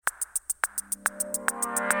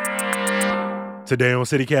Today on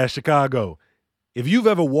CityCast Chicago, if you've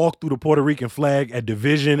ever walked through the Puerto Rican flag at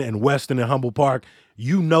Division and Western and Humboldt Park,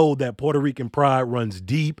 you know that Puerto Rican pride runs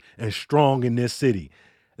deep and strong in this city.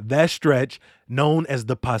 That stretch, known as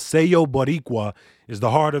the Paseo Boricua, is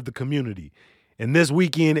the heart of the community. And this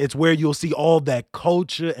weekend, it's where you'll see all that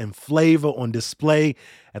culture and flavor on display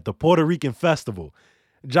at the Puerto Rican Festival.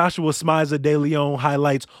 Joshua Smizer de Leon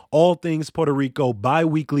highlights all things Puerto Rico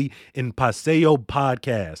bi-weekly in Paseo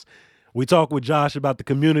Podcast. We talk with Josh about the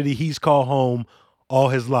community he's called home all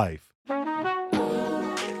his life.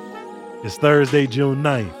 It's Thursday, June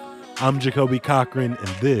 9th. I'm Jacoby Cochran, and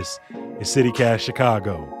this is CityCast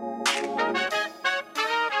Chicago.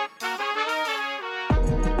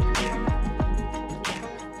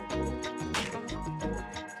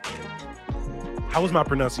 How was my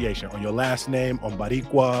pronunciation on your last name, on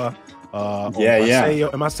Boricua? Yeah.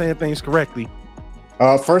 Am I saying things correctly?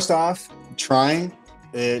 First off, trying.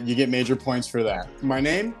 You get major points for that. My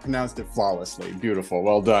name, pronounced it flawlessly. Beautiful.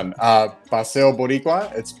 Well done. Paseo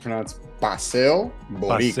Boricua, it's pronounced Paseo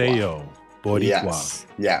Boricua. Paseo Boricua.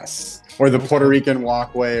 Yes. Or the Puerto Rican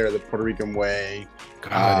walkway or the Puerto Rican way.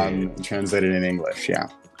 Translated in English, yeah.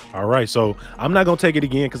 All right, so I'm not going to take it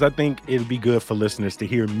again because I think it'd be good for listeners to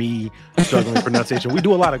hear me struggling with pronunciation. We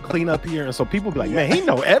do a lot of cleanup here, and so people be like, man, he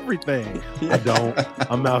know everything. I don't.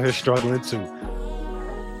 I'm out here struggling too.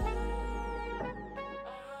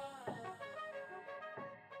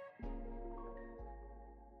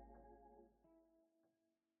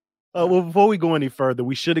 Well, before we go any further,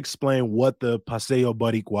 we should explain what the Paseo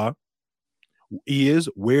Boricua is,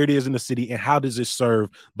 where it is in the city, and how does it serve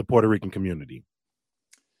the Puerto Rican community?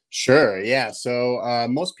 Sure, yeah. So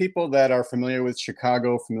most people that are familiar with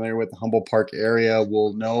Chicago, familiar with the Humboldt Park area,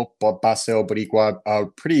 will know Paseo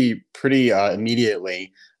Boricua pretty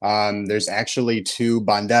immediately. There's actually two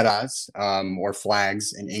banderas, or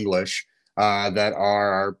flags in English, that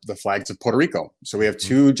are the flags of Puerto Rico. So we have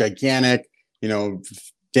two gigantic,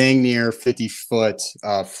 dang near 50-foot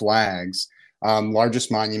flags,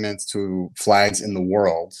 largest monuments to flags in the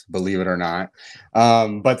world, believe it or not.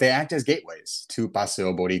 But they act as gateways to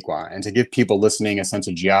Paseo Boricua. And to give people listening a sense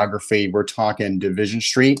of geography, we're talking Division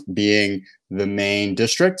Street being the main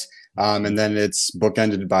district. And then it's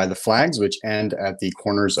bookended by the flags, which end at the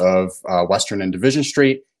corners of Western and Division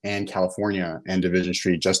Street and California and Division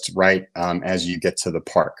Street, just right as you get to the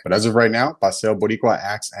park. But as of right now, Paseo Boricua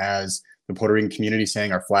acts as the Puerto Rican community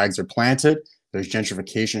saying our flags are planted. There's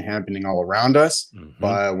gentrification happening all around us,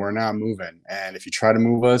 but we're not moving. And if you try to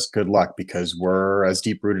move us, good luck, because we're as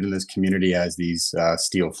deep rooted in this community as these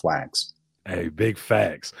steel flags. Hey, big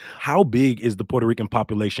facts. How big is the Puerto Rican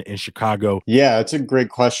population in Chicago? Yeah, it's a great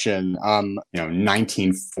question.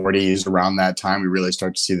 1940s, around that time, we really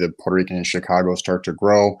start to see the Puerto Rican in Chicago start to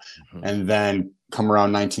grow. And then come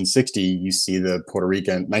around 1960, you see the Puerto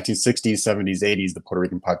Rican, 1960s, 70s, 80s, the Puerto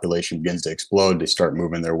Rican population begins to explode. They start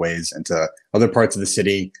moving their ways into other parts of the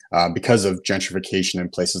city because of gentrification in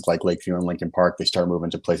places like Lakeview and Lincoln Park. They start moving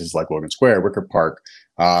to places like Logan Square, Wicker Park,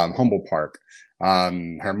 Humboldt Park,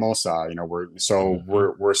 Hermosa.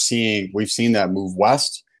 We've seen that move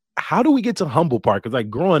west. How do we get to Humboldt Park? Because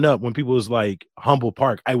growing up, when people was like Humboldt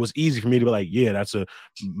Park, it was easy for me to be like, yeah, that's a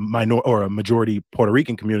minor or a majority Puerto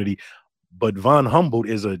Rican community. But von Humboldt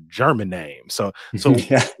is a German name. So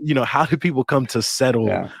yeah. How do people come to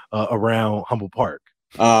settle around Humboldt Park?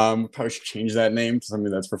 Probably should change that name to something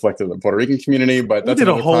that's reflective of the Puerto Rican community. But we did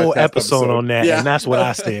a whole episode on that, and that's what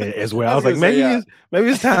I said as well. I was like, maybe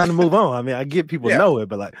it's time to move on. I mean, I get people know it,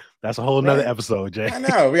 but that's a whole nother episode, Jay. I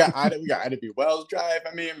know we got Ida B. Wells Drive.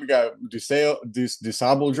 I mean, we got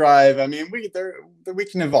DuSable Drive. I mean, we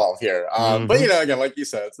can evolve here. But again, like you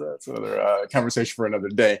said, that's another conversation for another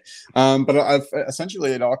day. But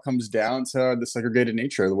essentially, it all comes down to the segregated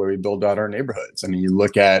nature of the way we build out our neighborhoods. I mean, you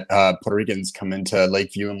look at Puerto Ricans come into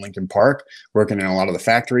Lakeview and Lincoln Park, working in a lot of the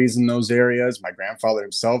factories in those areas. My grandfather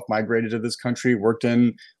himself migrated to this country, worked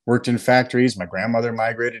in factories. My grandmother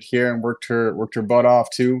migrated here and worked her butt off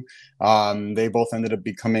too. They both ended up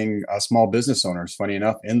becoming small business owners, funny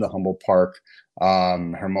enough, in the Humboldt Park,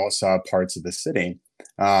 Hermosa parts of the city.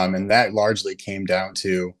 And that largely came down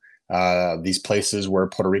to these places where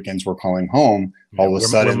Puerto Ricans were calling home. All of a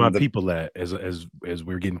sudden, where my people at, as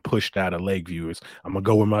we're getting pushed out of Lakeview, I'm gonna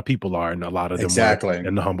go where my people are, and a lot of them are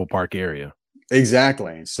in the Humboldt Park area.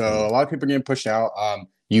 Exactly. So a lot of people are getting pushed out.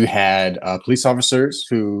 You had police officers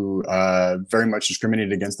who very much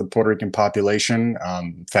discriminated against the Puerto Rican population.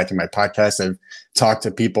 In fact, in my podcast, I've talked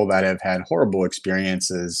to people that have had horrible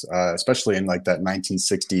experiences, especially in like that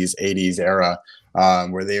 1960s, 80s era,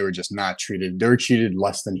 where they were just not treated. They were treated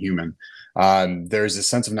less than human. There's a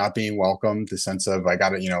sense of not being welcome, the sense of I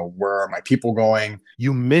gotta, where are my people going?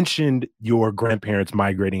 You mentioned your grandparents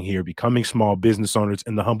migrating here, becoming small business owners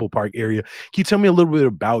in the Humboldt Park area. Can you tell me a little bit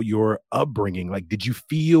about your upbringing? Like, did you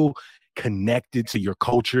feel connected to your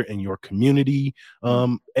culture and your community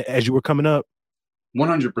as you were coming up?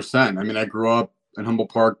 100%. I mean, I grew up in Humboldt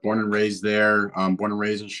Park, born and raised there, born and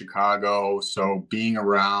raised in Chicago. So being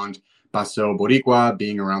around Paseo Boricua,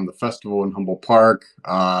 being around the festival in Humboldt Park,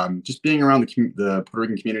 just being around the Puerto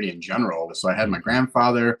Rican community in general. So I had my Mhm.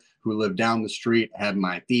 grandfather who lived down the street, I had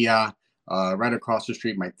my tia right across the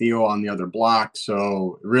street, my tío on the other block.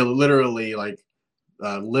 So really, literally, like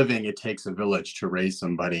living, it takes a village to raise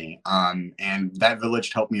somebody. And that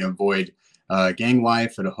village helped me avoid gang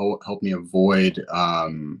life. It helped me avoid,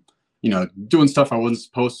 doing stuff I wasn't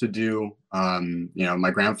supposed to do.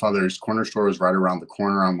 My grandfather's corner store was right around the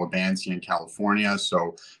corner on Wabansie in California.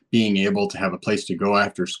 So being able to have a place to go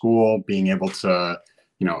after school, being able to,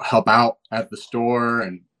 help out at the store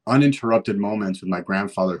and uninterrupted moments with my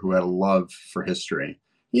grandfather who had a love for history.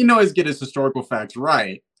 He didn't always get his historical facts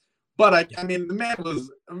right, but I mean, the man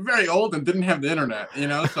was very old and didn't have the internet,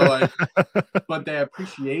 so like, but the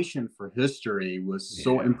appreciation for history was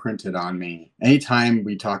so Yeah. imprinted on me. Anytime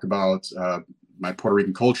we talk about my Puerto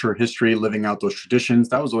Rican culture, history, living out those traditions,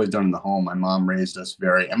 that was always done in the home. My mom raised us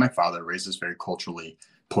and my father raised us very culturally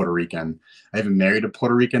Puerto Rican. I even married a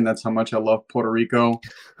Puerto Rican. That's how much I love Puerto Rico.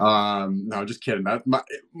 No, just kidding.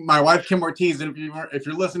 My wife Kim Ortiz. And if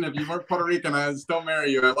you're listening, if you weren't Puerto Rican, I still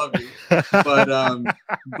marry you. I love you. But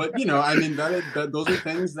I mean, those are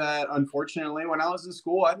things that unfortunately, when I was in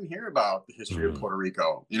school, I didn't hear about the history of Mhm. Puerto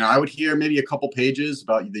Rico. I would hear maybe a couple pages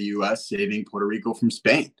about the U.S. saving Puerto Rico from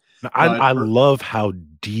Spain, Now, but I love how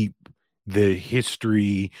deep the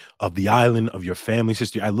history of the island, of your family's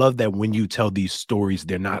history. I love that when you tell these stories,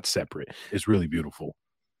 they're not separate. It's really beautiful.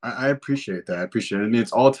 I appreciate that. I appreciate it. I mean,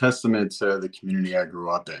 it's all testament to the community I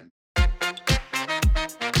grew up in.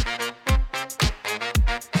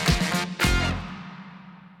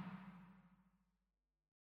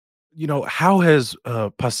 How has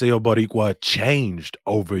Paseo Boricua changed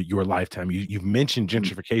over your lifetime? You've mentioned Mm,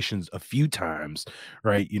 gentrifications a few times,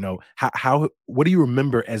 right? How what do you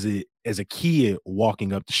remember as a kid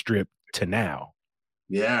walking up the strip to now?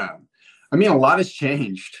 yeah. I mean, a lot has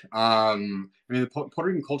changed. I mean, the Puerto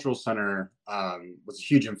Rican Cultural Center was a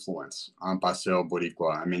huge influence on Paseo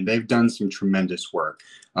Boricua. I mean, they've done some tremendous work.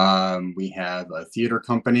 We have a theater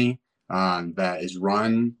company that is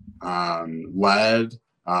run, led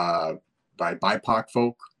by BIPOC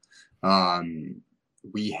folk. Um,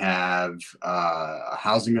 we have a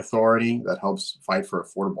housing authority that helps fight for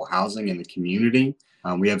affordable housing in the community.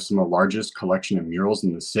 We have some of the largest collection of murals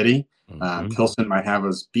in the city. Mhm. Pilsen might have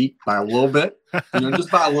us beat by a little bit,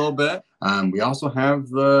 just by a little bit. We also have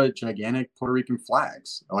the gigantic Puerto Rican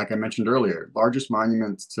flags. Like I mentioned earlier, largest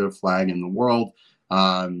monuments to a flag in the world.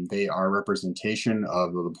 They are a representation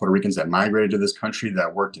of the Puerto Ricans that migrated to this country,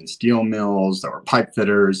 that worked in steel mills, that were pipe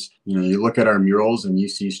fitters. You look at our murals and you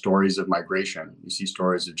see stories of migration, you see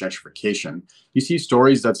stories of gentrification, you see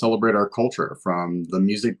stories that celebrate our culture, from the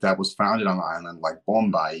music that was founded on the island, like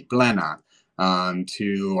bomba y plena,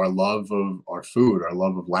 to our love of our food, our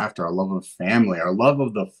love of laughter, our love of family, our love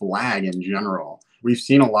of the flag in general. We've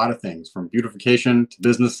seen a lot of things, from beautification to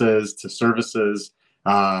businesses to services,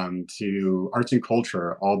 to arts and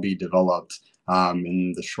culture, all be developed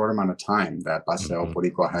in the short amount of time that Paseo Mhm.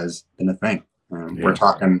 Boricua has been a thing. We're Yeah.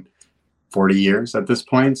 talking 40 years at this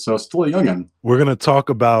point, so still a youngin'. We're gonna talk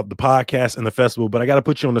about the podcast and the festival, but I gotta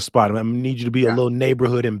put you on the spot. I'm gonna need you to be a Yeah, little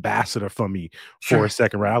neighborhood ambassador for me for a sure.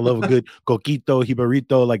 second, right? I love a good coquito,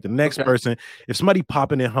 jibarito, like the next Okay. person. If somebody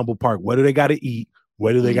popping in Humble Park, what do they gotta eat?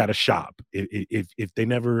 Where do they Mm. gotta shop? If they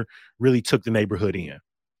never really took the neighborhood in.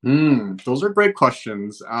 Those are great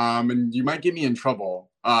questions. And you might get me in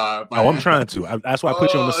trouble. Oh, I'm By trying to. That's why I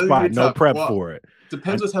put you on the oh, it's gonna spot. be No tough. prep Well, for it.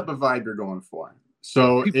 depends I, what type of vibe you're going for.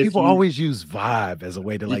 So if people you always use vibe as a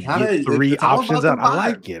way to you like get gotta, three it's all options about the out. I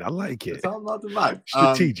vibe. like it. I like It's it. all about the vibe.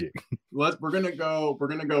 Strategic. We're gonna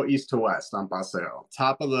go east to west on Paseo.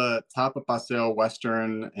 Top of Paseo,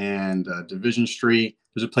 Western and Division Street.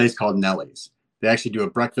 There's a place called Nelly's. They actually do a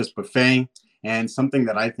breakfast buffet, and something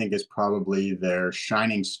that I think is probably their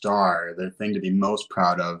shining star, their thing to be most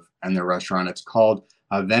proud of, and their restaurant. It's called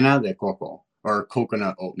Avena de Coco, or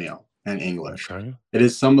coconut oatmeal in English. Okay. It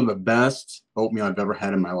is some of the best oatmeal I've ever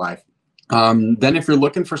had in my life. Then if you're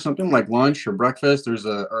looking for something like lunch or breakfast,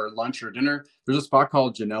 or lunch or dinner, there's a spot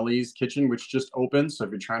called Janelli's Kitchen, which just opened. So if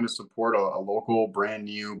you're trying to support a local brand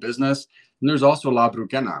new business, and there's also La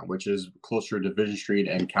Bruquena, which is closer to Division Street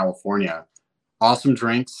in California. Awesome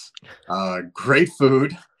drinks, great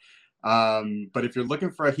food. But if you're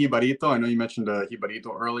looking for a jibarito, I know you mentioned a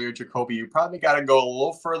jibarito earlier, Jacoby, you probably got to go a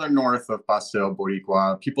little further north of Paseo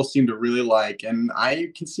Boricua. People seem to really like, and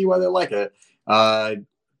I can see why they like it,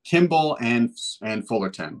 Kimball and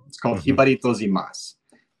Fullerton. It's called Jibaritos y Mas.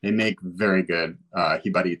 They make very good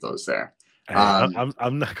jibaritos there. Hey,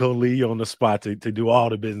 I'm not gonna leave you on the spot to do all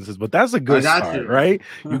the businesses, but that's a good start, right?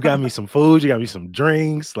 You got me some food, you got me some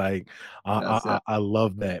drinks. Like I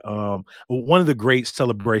love that. One of the great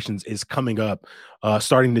celebrations is coming up,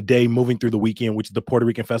 starting the day, moving through the weekend, which is the Puerto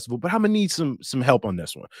Rican Festival. But I'm gonna need some help on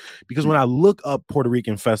this one because when I look up Puerto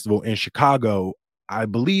Rican Festival in Chicago, I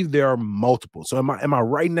believe there are multiple. So am I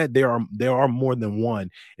right in that there are more than one?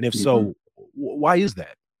 And if so, why is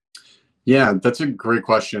that? Yeah, that's a great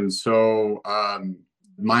question. So,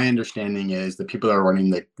 my understanding is the people that are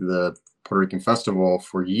running the Puerto Rican Festival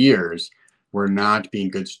for years were not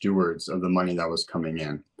being good stewards of the money that was coming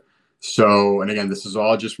in. So, and again, this is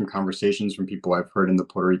all just from conversations from people I've heard in the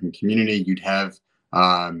Puerto Rican community. You'd have,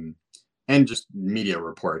 and just media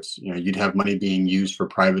reports, you'd have money being used for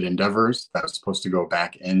private endeavors that was supposed to go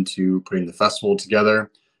back into putting the festival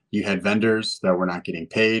together. You had vendors that were not getting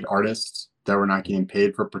paid, artists that were not getting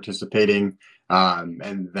paid for participating.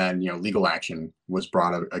 And then, legal action was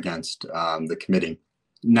brought up against the committee.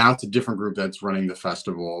 Now it's a different group that's running the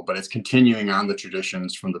festival, but it's continuing on the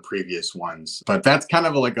traditions from the previous ones. But that's kind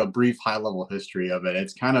of like a brief high-level history of it.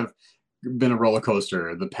 It's kind of been a roller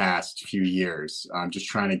coaster the past few years, just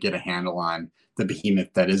trying to get a handle on the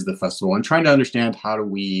behemoth that is the festival and trying to understand how do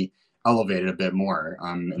we elevate it a bit more.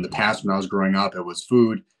 In the past, when I was growing up, it was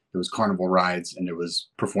food, it was carnival rides, and it was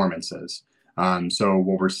performances. So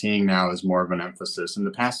what we're seeing now is more of an emphasis. In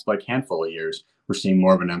the past, handful of years, we're seeing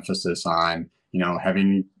more of an emphasis on,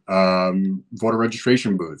 having voter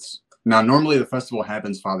registration booths. Now, normally the festival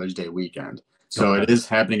happens Father's Day weekend. So it is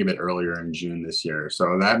happening a bit earlier in June this year.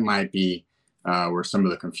 So that might be where some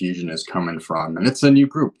of the confusion is coming from. And it's a new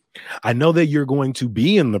group. I know that you're going to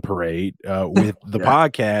be in the parade with the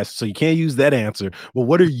podcast, so you can't use that answer. But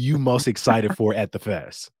what are you most excited for at the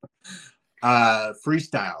fest?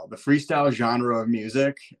 Freestyle. The freestyle genre of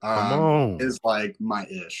music is like my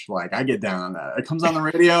ish. Like I get down on that. It comes on the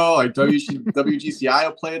radio, like WGCI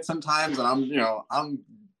will play it sometimes, and I'm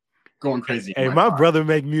going crazy. Hey, my brother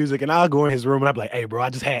make music, and I'll go in his room and I'll be like, "Hey, bro, I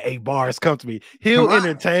just had 8 bars. Come to me." He'll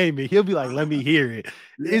entertain me. He'll be like, "Let me hear it."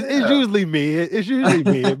 Yeah. It's usually me. It's usually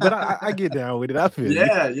me, but I get down with it. I feel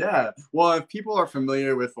yeah. Well, if people are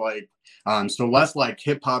familiar with so less like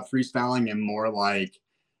hip hop freestyling and more like,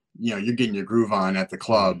 you're getting your groove on at the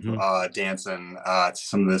club, dancing to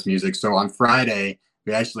some of this music. So on Friday,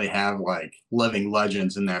 we actually have living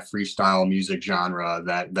legends in that freestyle music genre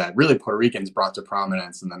that really Puerto Ricans brought to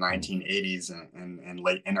prominence in the 1980s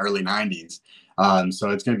and early 90s. So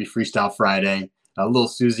it's going to be Freestyle Friday. Lil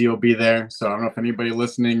Susie will be there. So I don't know if anybody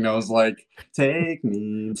listening knows take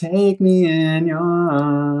me in your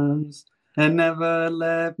arms and never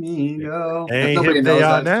let me go. Ain't hit they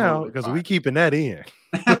out now because we keeping that in.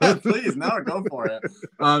 Please, now go for it.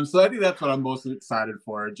 So I think that's what I'm most excited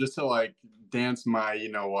for, just to dance my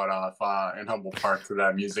off in Humboldt Park to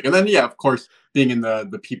that music. And then of course, being in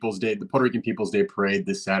the People's Day, the Puerto Rican People's Day parade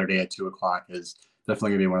this Saturday at 2:00 is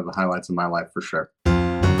definitely gonna be one of the highlights of my life for sure.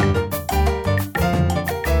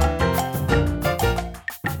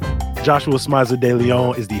 Joshua Smizer De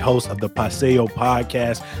Leon is the host of the Paseo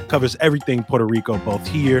podcast, covers everything Puerto Rico, both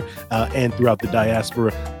here and throughout the diaspora.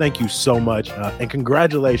 Thank you so much, and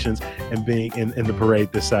congratulations on being in the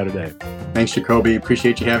parade this Saturday. Thanks, Jacoby.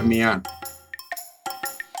 Appreciate you having me on.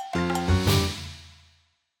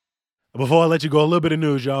 Before I let you go, a little bit of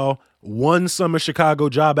news, y'all. One Summer Chicago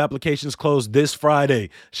job applications closed this Friday.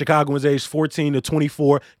 Chicagoans aged 14 to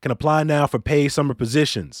 24 can apply now for paid summer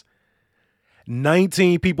positions.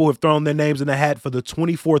 19 people have thrown their names in the hat for the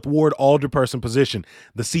 24th Ward alderperson position,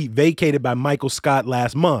 the seat vacated by Michael Scott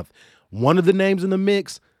last month. One of the names in the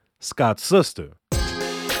mix, Scott's sister.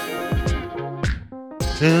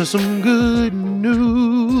 There's some good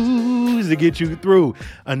news to get you through.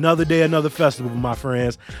 Another day, another festival, my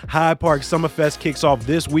friends. Hyde Park Summerfest kicks off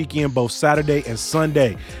this weekend, both Saturday and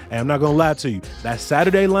Sunday. And I'm not going to lie to you, that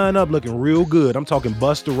Saturday lineup looking real good. I'm talking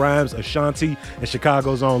Busta Rhymes, Ashanti, and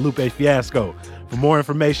Chicago's own Lupe Fiasco. For more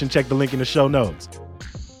information, check the link in the show notes.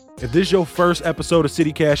 If this is your first episode of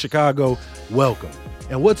CityCast Chicago, welcome.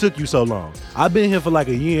 And what took you so long? I've been here for a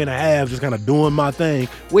year and a half, just kind of doing my thing.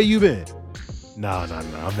 Where you been? No,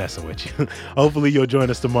 I'm messing with you. Hopefully you'll join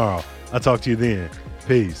us tomorrow. I'll talk to you then.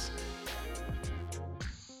 Peace.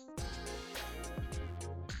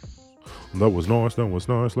 That was nice.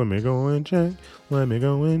 Let me go and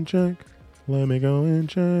check. Let me go and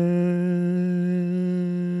change.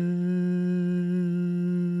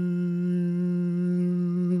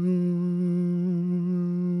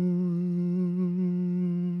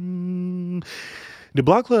 Did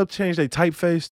Block Club change their typeface?